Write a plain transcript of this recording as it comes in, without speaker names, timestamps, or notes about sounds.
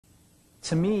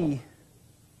To me,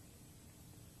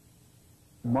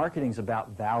 marketing's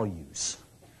about values.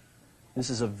 This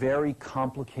is a very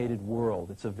complicated world.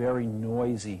 It's a very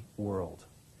noisy world.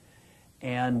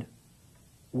 And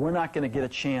we're not going to get a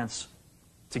chance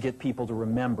to get people to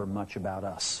remember much about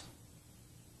us.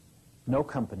 No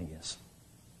company is.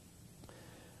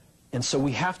 And so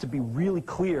we have to be really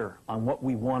clear on what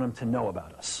we want them to know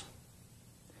about us.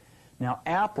 Now,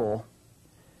 Apple,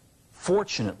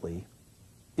 fortunately,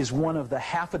 is one of the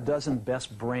half a dozen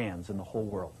best brands in the whole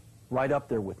world. Right up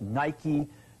there with Nike,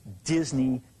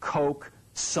 Disney, Coke,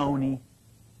 Sony.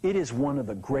 It is one of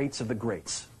the greats of the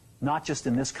greats, not just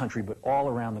in this country, but all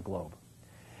around the globe.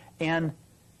 And,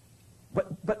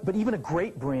 but even a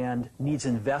great brand needs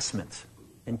investment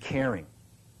and caring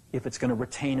if it's going to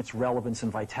retain its relevance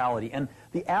and vitality. And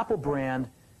the Apple brand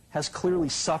has clearly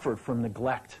suffered from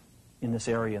neglect in this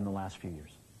area in the last few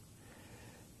years.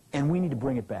 And we need to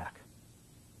bring it back.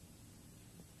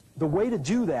 The way to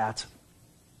do that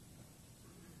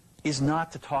is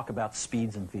not to talk about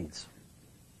speeds and feeds.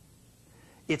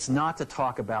 It's not to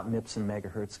talk about MIPS and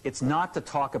megahertz. It's not to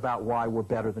talk about why we're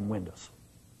better than Windows.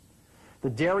 The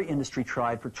dairy industry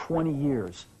tried for 20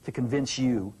 years to convince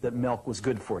you that milk was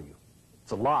good for you.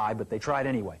 It's a lie, but they tried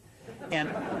anyway. And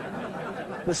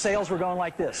the sales were going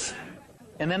like this.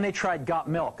 And then they tried Got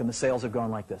Milk, and the sales have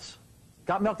gone like this.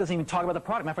 Got Milk doesn't even talk about the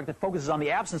product. Matter of fact, it focuses on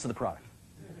the absence of the product.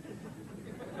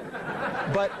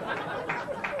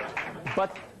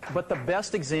 But the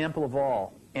best example of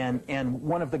all, and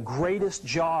one of the greatest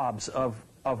jobs of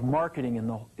marketing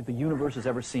the universe has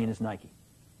ever seen, is Nike.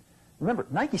 Remember,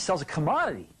 Nike sells a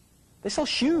commodity. They sell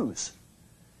shoes.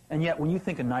 And yet, when you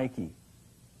think of Nike,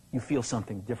 you feel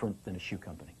something different than a shoe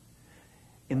company.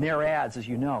 In their ads, as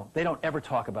you know, they don't ever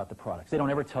talk about the products. They don't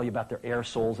ever tell you about their air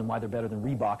soles and why they're better than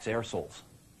Reebok's air soles.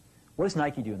 What does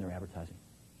Nike do in their advertising?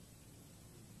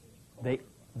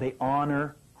 They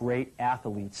honor great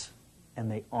athletes, and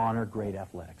they honor great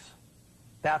athletics.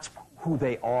 That's who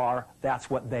they are. That's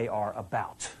what they are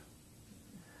about.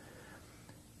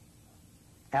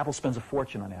 Apple spends a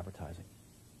fortune on advertising.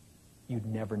 You'd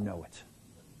never know it.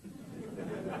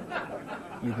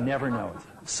 You'd never know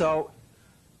it. So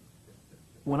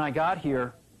when I got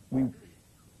here,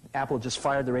 Apple just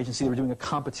fired their agency. They were doing a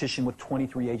competition with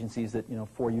 23 agencies that,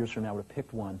 4 years from now would have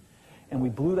picked one. And we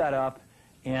blew that up,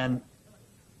 and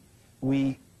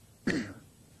we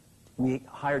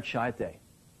hired Chiat,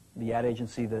 the ad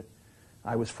agency that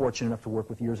I was fortunate enough to work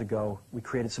with years ago. We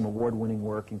created some award-winning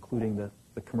work, including the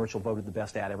commercial voted the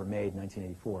best ad ever made in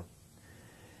 1984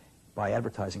 by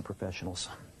advertising professionals.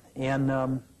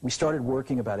 And we started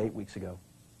working about 8 weeks ago.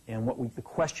 And the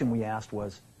question we asked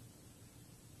was,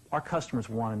 our customers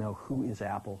want to know who is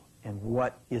Apple and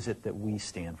what is it that we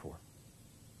stand for?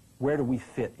 Where do we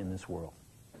fit in this world?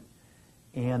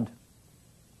 And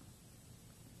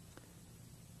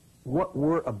what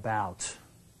we're about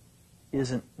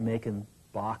isn't making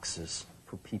boxes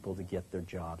for people to get their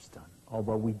jobs done,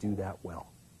 although we do that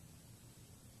well.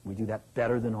 We do that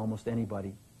better than almost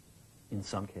anybody in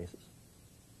some cases.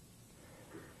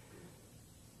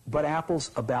 But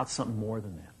Apple's about something more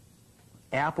than that.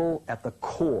 Apple, at the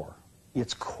core,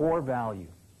 its core value,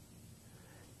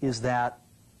 is that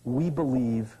we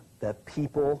believe that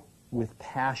people with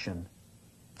passion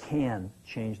can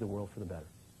change the world for the better.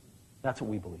 That's what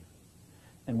we believe.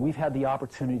 And we've had the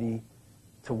opportunity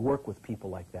to work with people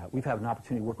like that. We've had an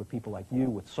opportunity to work with people like you,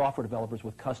 with software developers,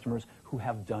 with customers who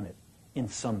have done it in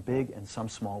some big and some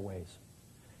small ways.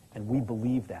 And we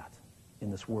believe that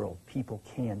in this world. People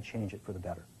can change it for the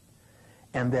better.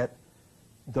 And that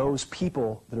those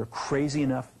people that are crazy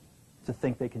enough to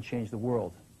think they can change the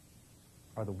world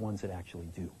are the ones that actually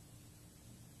do.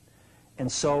 And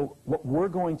so what we're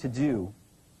going to do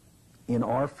in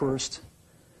our first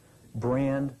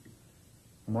brand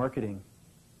marketing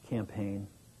campaign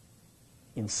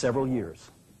in several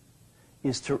years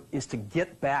is to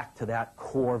get back to that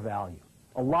core value.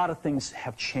 A lot of things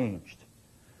have changed.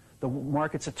 The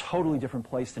market's a totally different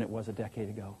place than it was a decade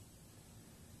ago.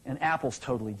 And Apple's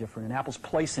totally different, and Apple's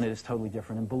place in it is totally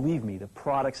different. And believe me, the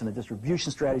products and the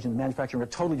distribution strategy and the manufacturing are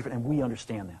totally different, and we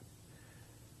understand that.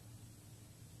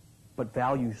 But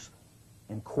values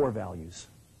and core values,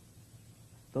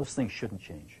 those things shouldn't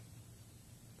change.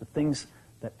 The things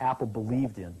that Apple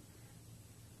believed in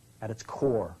at its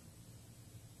core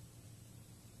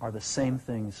are the same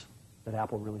things that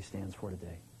Apple really stands for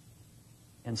today.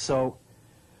 And so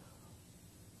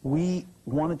we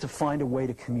wanted to find a way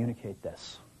to communicate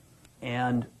this.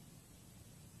 And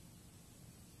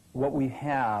what we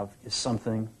have is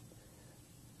something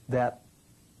that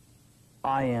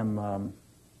I am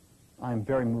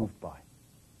very moved by.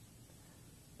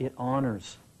 it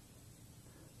honors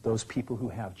those people who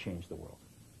have changed the world.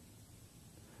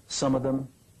 Some of them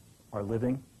are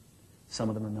living, some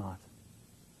of them are not.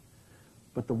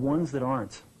 But the ones that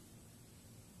aren't,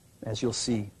 as you'll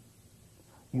see,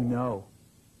 you know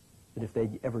that if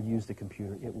they'd ever used a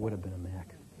computer, it would have been a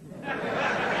Mac.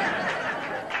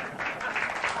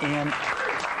 And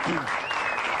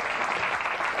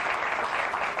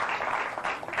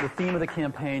the theme of the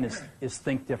campaign is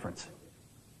think different.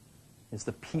 It's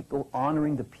the people,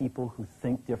 honoring the people who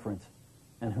think different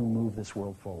and who move this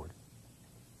world forward.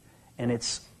 And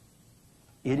it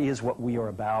is what we are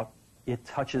about. It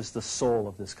touches the soul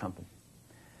of this company.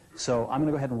 So I'm going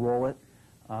to go ahead and roll it,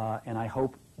 and I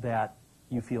hope that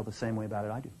you feel the same way about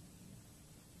it I do.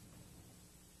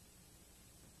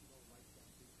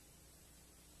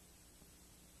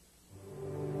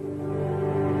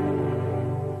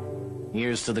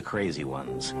 Here's to the crazy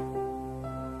ones,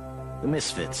 the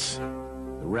misfits,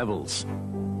 the rebels,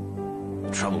 the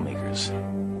troublemakers,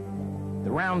 the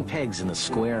round pegs in the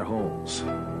square holes,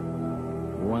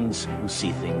 the ones who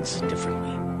see things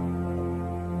differently.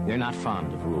 They're not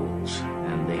fond of rules,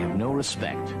 and they have no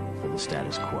respect for the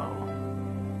status quo.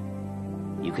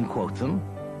 You can quote them,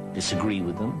 disagree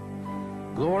with them,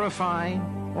 glorify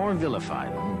or vilify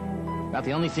them, but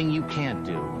the only thing you can't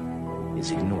do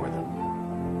is ignore them.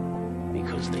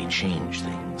 Because they change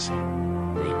things.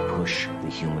 They push the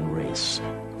human race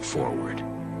forward.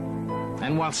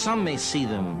 And while some may see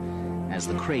them as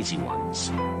the crazy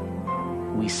ones,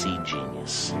 we see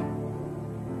genius.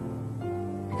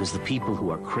 Because the people who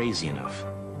are crazy enough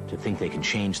to think they can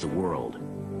change the world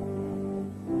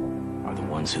are the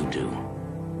ones who do.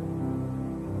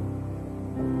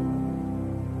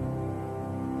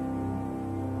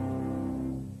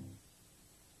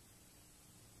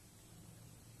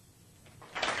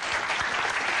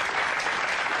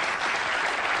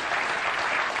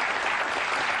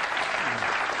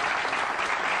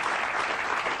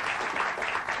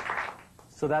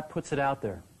 So that puts it out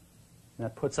there.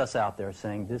 That puts us out there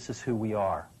saying, this is who we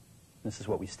are. This is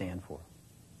what we stand for.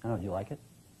 I don't know, do you like it?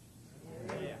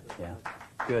 Yeah.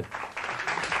 Good.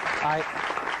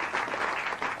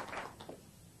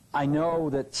 I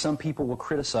know that some people will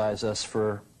criticize us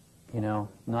for,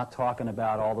 not talking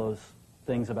about all those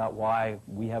things about why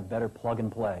we have better plug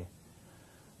and play.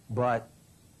 But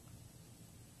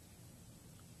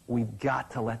we've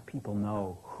got to let people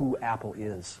know who Apple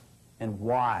is and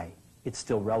why it's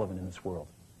still relevant in this world.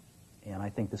 And I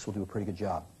think this will do a pretty good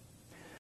job.